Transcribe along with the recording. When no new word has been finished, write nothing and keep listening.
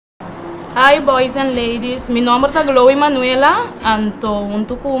Hi boys and ladies, meu nome é Chloe Manuela, anto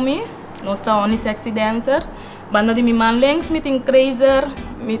junto comigo, nós estamos Oni Sexy Dancer. Banda de mi man links, me tem Crazer,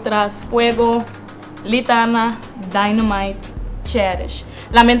 me traz Fuego, Litana, Dynamite, Cherish.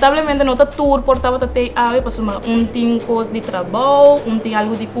 Lamentavelmente não está tour por tava até ave, para sumar tem coisa de trabalho, tem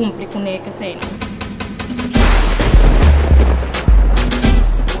algo de cumprir com ele que sei.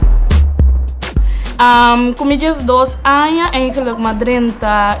 Como diz 2 anos, em que eu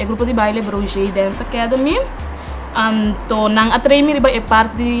madrenta o grupo de baile Bruger Dance Academy, então não atrei-me é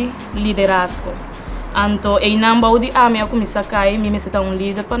parte de liderazgo. Então, em nambau de ame eu comecei a cair, me será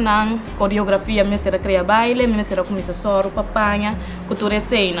líder para não coreografia, me será criar baile, me será começar soro, papanha, cultura e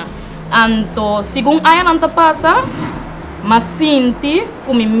cena. Então, segundo ano não passa, mas sinto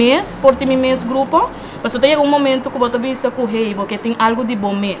como mês, por ter mês grupo, mas tem um momento que eu vou visa correr, porque tem algo de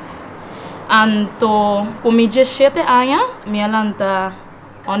bom mês. Então, como 17 anos, me alanta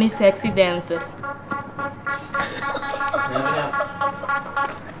Oni Sexy Dancers.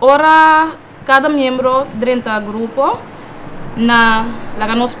 Ora, cada membro dentro do grupo,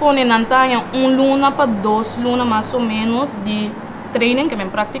 nós põe na tanha luna para 2 lunas mais ou menos de training que me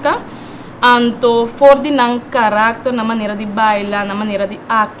prática. Então, for de caráter, na maneira de bailar, na maneira de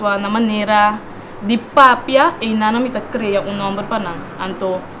actuar, na maneira de papia, e não me cria nome para não.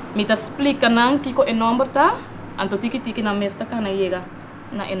 Então, me explica não que o nome tá, então tiki na mesa que não chega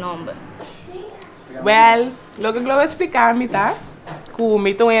na nome. Well, lo que eu vou explicar me tá, que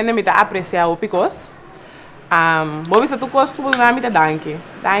me tô ainda me tá apreciar o picos. Vou ver se tu gosta que você me tá danke,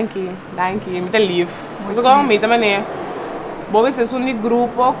 me tá live. Você gosta me também. Vou ver se é um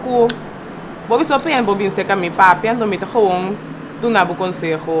grupo que vou ver se eu penso vou vir ser com meu papi, então me tá com do nabo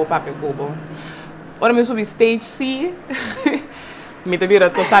conselho papi cubo. Ora me subi stage C. Me tá vira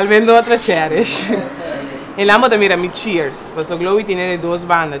totalmente outra Cherish. E lá me mira me Cheers. Porque o Chloe tem 2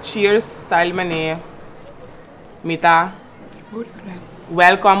 bandas, Cheers, Style Mané. Me tá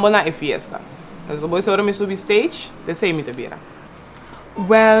welcome na fiesta. Então depois agora me subi stage, te sei me tá vira.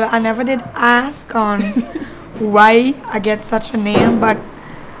 Well, I never did ask on why I get such a name, but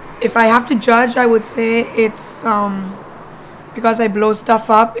if I have to judge, I would say it's because I blow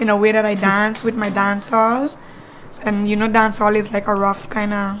stuff up in a way that I dance with my dancehall. And you know, dancehall is like a rough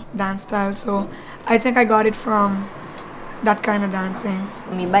kind of dance style, so I think I got it from that kind of dancing.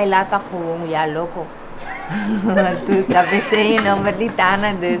 Mi bailata com ya loco. Tu pensei em nome de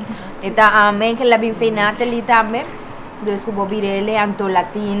Tana, dus. Então, amém que la bem feinata ali também. Dus que bobirele anto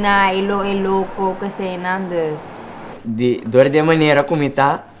latina, elo é louco que se nan dus. De maneira como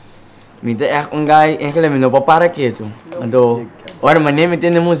está, me dá guy em que ele não para quieto. Então, ora maneira me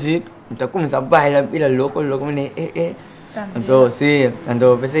tem música. Então começa a bailar, vira louco, mané, Então, sim,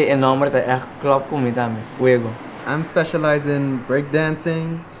 então pensei em nome da club como também, Fuego. I'm specialized in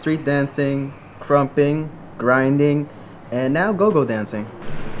breakdancing, street dancing, crumping, grinding, and now go-go dancing.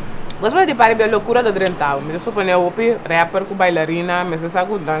 Mas me pare a loucura da Drentau. Me supone o rapper com bailarina, me sa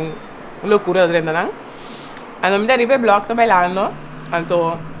que dan loucura da Drentau. Ano me dá block tá bailando,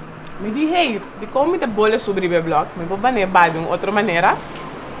 então me di hey, de como me dá bola sobre o block, me vou banir de uma outra maneira.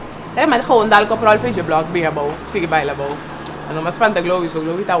 Mas gewoon dal ko prol fije block bem bom, sige baila bom. Ano mas panta Chloe, so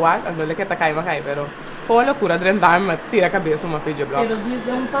Chloe tá wak, ano le que tá cai, pero foi loucura Drentau, me tira a cabeça uma fije block. Pero diz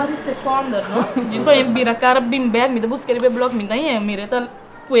um par de segundos, não? Diz vai virar cara bem bem, me dá buscar o block, me ganha, mira tá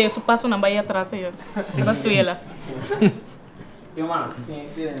isso passo na baía atrás aí, da suela. E mais, tem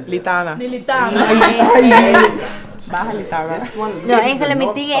experiência? Litana. De Litana. Barra Litana. Não, em que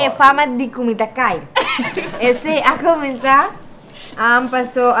me tinha é fama de comida cai. Esse a começar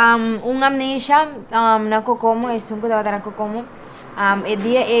passou amnesia na Kokomo, é sunco da na Kokomo. E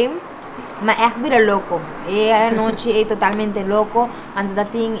dia mas é vira louco. E a noite é totalmente louco. Antes da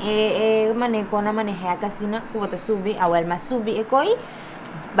ting maneco na maneja a casina, que vou subir, a Elma subir e coi.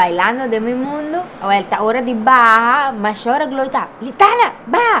 Bailando de mi mundo, a hora de baja, mas ahora gloita, Litana,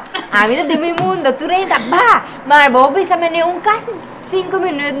 va, a mí de mi mundo, tu renta, va, mas vos bisa me casi 5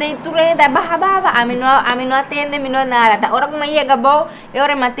 minutos, nem tu renta, baja, a mí no atende, a mí no nada, a hora que me llega vos,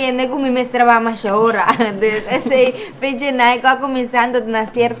 ahora me atende con mi mestra va más ahora, ese fecha nai que começando na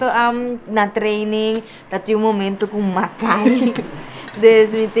cierto na training, tati un momento con Macai.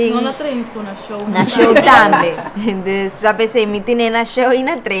 Não na treino, só na show. Na show também. Já pensei, me tinha na show e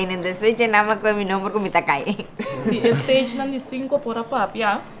na treino. Depois eu não com meu nome como está caindo. Sim, stage lá de 5 por a papi,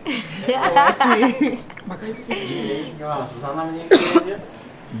 já. Sim.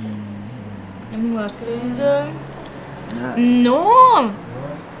 Uma crença. Não!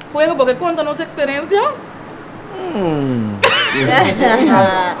 Foi porque conta nossa experiência? É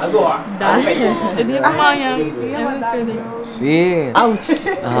dia de manhã. Sim.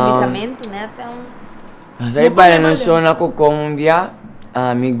 Pensamento, né? Então. Saya pada nonton aku kong dia,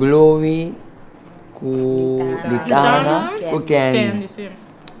 mi Glowy, ku Litana, ku Candy. Candy, sim.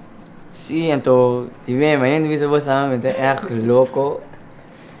 Sim, então, tive main bisa bersama, kita loko.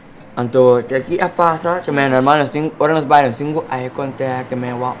 Então, aqui a passa, cuma normal nós ting orang nós bayar nós tingo eye contact, que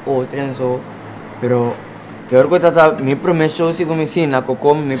me wa outro so, pero teor ko tata mi promeso si kung sin ako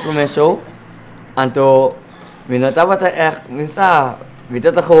kom mi promeso, então, mi nataba ta minsa, mi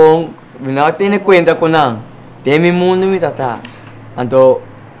tata kong mi na tiene cuenta ko nang, temi mundo mi tata, então,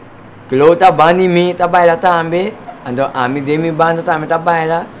 klota bani mi ta baila tambe, então ami demi banda tambe ta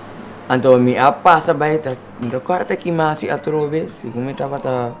baila, então mi apa sa baita, então quarta que mais atrobe, si kung mi taba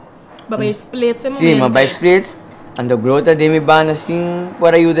ta Babay split sa sim, momento. mabay splits. Ando grota de mi bana assim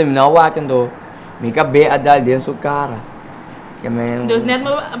para ajuda mi nawakan do. Mi kabe adal din su cara. Kami Dos net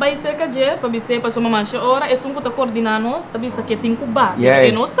mabay cerca de, pabise pa sumama siya ora, esung ko ta coordinanos, tabi sa keting ko ba?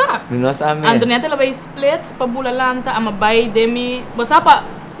 Yes. No sa. mi no sa Ando net la bay splits pa bulalanta ama bay demi, basta pa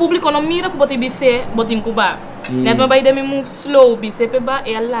publiko no mira ko boti bise, botim ko ba. Si. Net mabay demi move slow, bise pe ba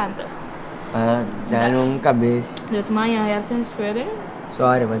e alanta. dalong kabis. Dos maya hayar sen square.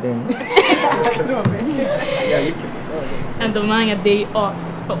 Sorry, batin. Ando maya day off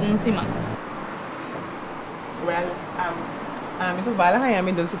pa sima. Well, ito bala kaya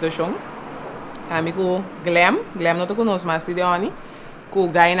mi doon sitwasyon. Kami ko Glam não te conosco mas de oni, ku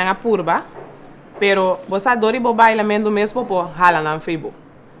gay na nga purba, pero bosa dori bo bailamento mesmo po hala na Facebook.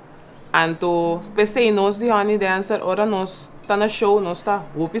 Anto pensei nos de oni dancer ora nos tá na show, nos tá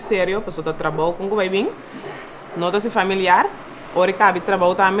rupi sério, pessoa tá trabalho com vai bem, nota se familiar, ora cabe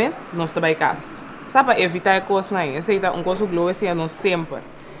trabalho também, nos tá vai casa. Sabe evitar coisas não, aceita coisa globo assim não sempre.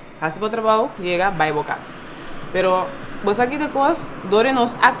 Assim para trabalho, chega vai bo casa. Pero você aqui de coisas, dori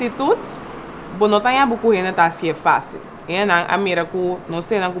nos atitudes, bo não tem a bucu ainda tá assim é fácil. E não a mira que nós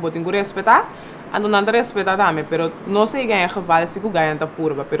temos que botar com respeitar, ando não te respeitar também, pero não sei ganhar geval se que ganha tá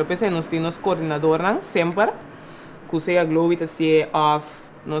purba, pero pensei nós temos coordenador não sempre, que seja globo tá se off,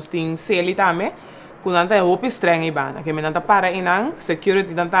 nós temos celi também, que não tem roupa estranha e bana, que me não tá para e não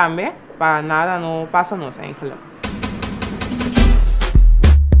security também, para nada não passa nós eigenlijk.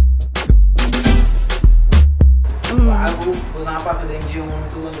 Aku usang apa sedang jiu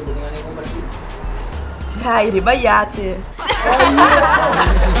itu untuk bagaimana kompetisi. Hai, ribayate.